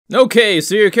Okay,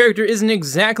 so your character isn't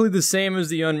exactly the same as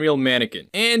the Unreal mannequin,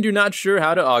 and you're not sure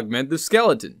how to augment the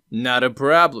skeleton. Not a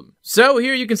problem. So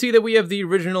here you can see that we have the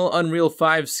original Unreal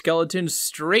 5 skeleton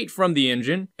straight from the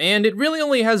engine, and it really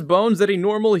only has bones that a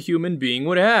normal human being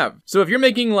would have. So if you're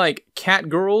making like cat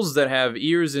girls that have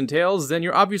ears and tails, then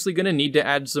you're obviously gonna need to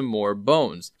add some more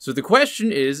bones. So the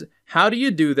question is, how do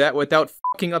you do that without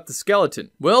fucking up the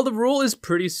skeleton? Well, the rule is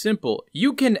pretty simple.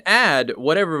 You can add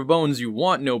whatever bones you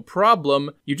want, no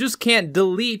problem. You just can't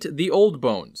delete the old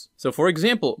bones. So for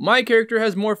example, my character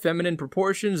has more feminine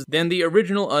proportions than the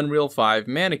original Unreal 5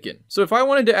 mannequin. So if I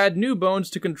wanted to add new bones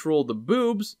to control the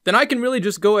boobs, then I can really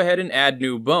just go ahead and add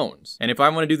new bones. And if I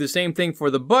want to do the same thing for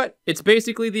the butt, it's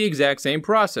basically the exact same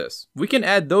process. We can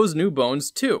add those new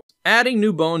bones too. Adding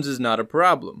new bones is not a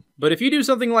problem. But if you do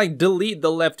something like delete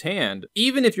the left hand,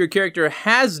 even if your character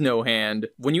has no hand,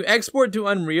 when you export to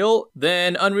Unreal,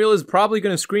 then Unreal is probably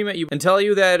going to scream at you and tell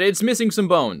you that it's missing some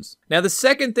bones. Now the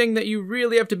second thing that you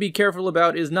really have to be careful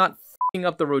about is not f***ing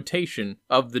up the rotation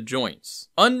of the joints.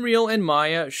 Unreal and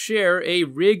Maya share a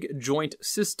rig joint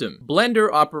system. Blender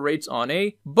operates on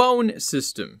a bone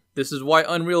system. This is why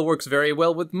Unreal works very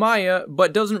well with Maya,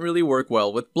 but doesn't really work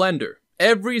well with Blender.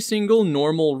 Every single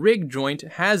normal rig joint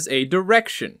has a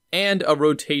direction and a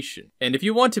rotation. And if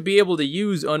you want to be able to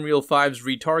use Unreal 5's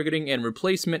retargeting and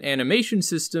replacement animation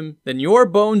system, then your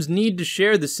bones need to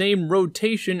share the same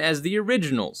rotation as the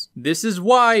originals. This is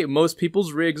why most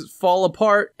people's rigs fall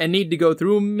apart and need to go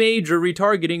through major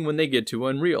retargeting when they get to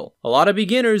Unreal. A lot of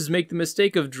beginners make the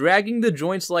mistake of dragging the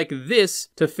joints like this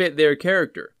to fit their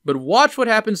character. But watch what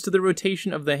happens to the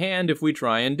rotation of the hand if we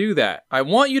try and do that. I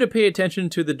want you to pay attention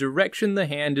to the direction the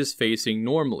hand is facing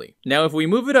normally. Now if we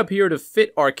move it up here to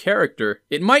fit our character,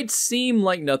 it might seem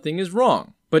like nothing is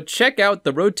wrong. But check out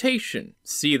the rotation.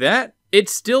 See that? It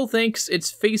still thinks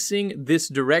it's facing this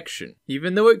direction,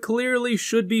 even though it clearly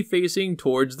should be facing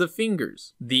towards the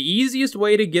fingers. The easiest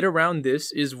way to get around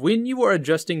this is when you are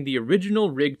adjusting the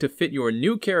original rig to fit your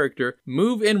new character,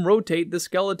 move and rotate the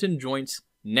skeleton joints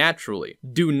naturally.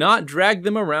 Do not drag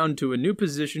them around to a new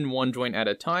position one joint at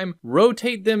a time.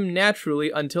 Rotate them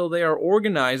naturally until they are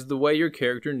organized the way your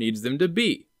character needs them to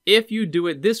be. If you do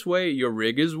it this way, your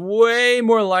rig is way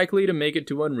more likely to make it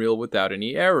to Unreal without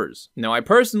any errors. Now, I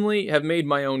personally have made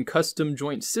my own custom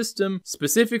joint system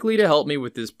specifically to help me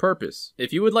with this purpose.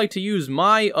 If you would like to use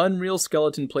my Unreal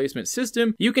skeleton placement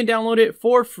system, you can download it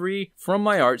for free from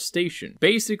my ArtStation.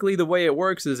 Basically, the way it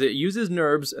works is it uses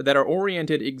NURBs that are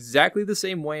oriented exactly the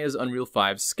same way as Unreal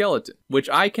 5's skeleton,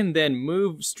 which I can then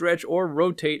move, stretch, or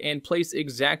rotate and place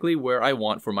exactly where I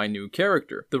want for my new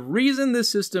character. The reason this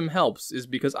system helps is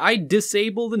because I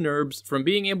disable the NURBs from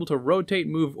being able to rotate,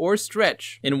 move, or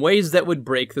stretch in ways that would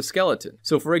break the skeleton.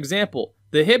 So for example,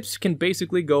 the hips can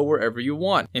basically go wherever you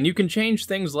want, and you can change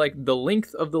things like the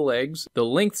length of the legs, the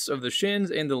lengths of the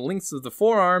shins, and the lengths of the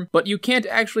forearm, but you can't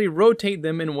actually rotate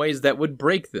them in ways that would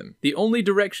break them. The only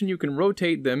direction you can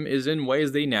rotate them is in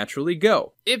ways they naturally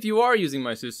go. If you are using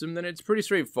my system, then it's pretty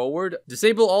straightforward.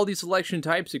 Disable all these selection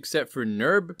types except for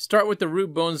NURB. Start with the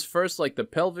root bones first, like the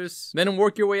pelvis, then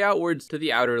work your way outwards to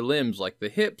the outer limbs, like the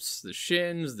hips, the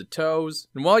shins, the toes.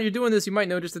 And while you're doing this, you might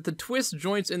notice that the twist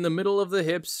joints in the middle of the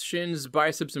hips, shins,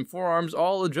 biceps, and forearms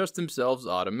all adjust themselves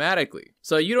automatically.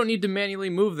 So you don't need to manually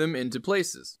move them into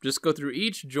places. Just go through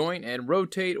each joint and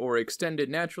rotate or extend it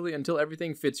naturally until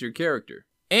everything fits your character.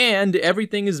 And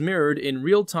everything is mirrored in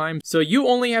real time, so you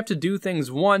only have to do things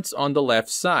once on the left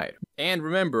side. And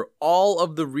remember, all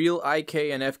of the real IK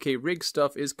and FK rig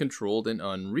stuff is controlled in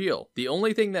Unreal. The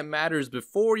only thing that matters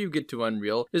before you get to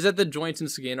Unreal is that the joints and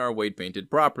skin are weight painted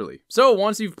properly. So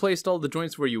once you've placed all the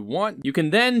joints where you want, you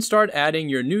can then start adding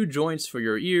your new joints for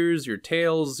your ears, your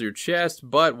tails, your chest,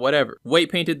 butt, whatever.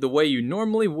 Weight painted the way you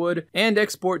normally would, and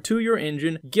export to your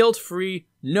engine, guilt-free,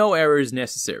 no errors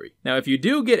necessary. Now if you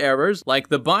do get errors, like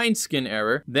the bind skin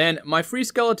error, then my free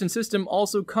skeleton system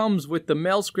also comes with the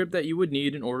mail script that you would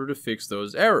need in order to fix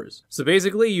those errors. So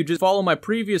basically, you just follow my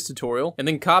previous tutorial and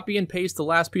then copy and paste the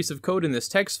last piece of code in this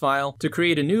text file to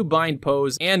create a new bind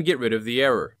pose and get rid of the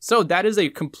error. So that is a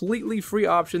completely free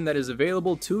option that is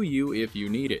available to you if you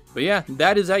need it. But yeah,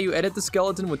 that is how you edit the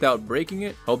skeleton without breaking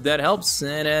it. Hope that helps,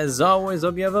 and as always,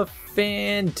 hope you have a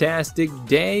fantastic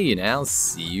day, and I'll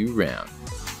see you around.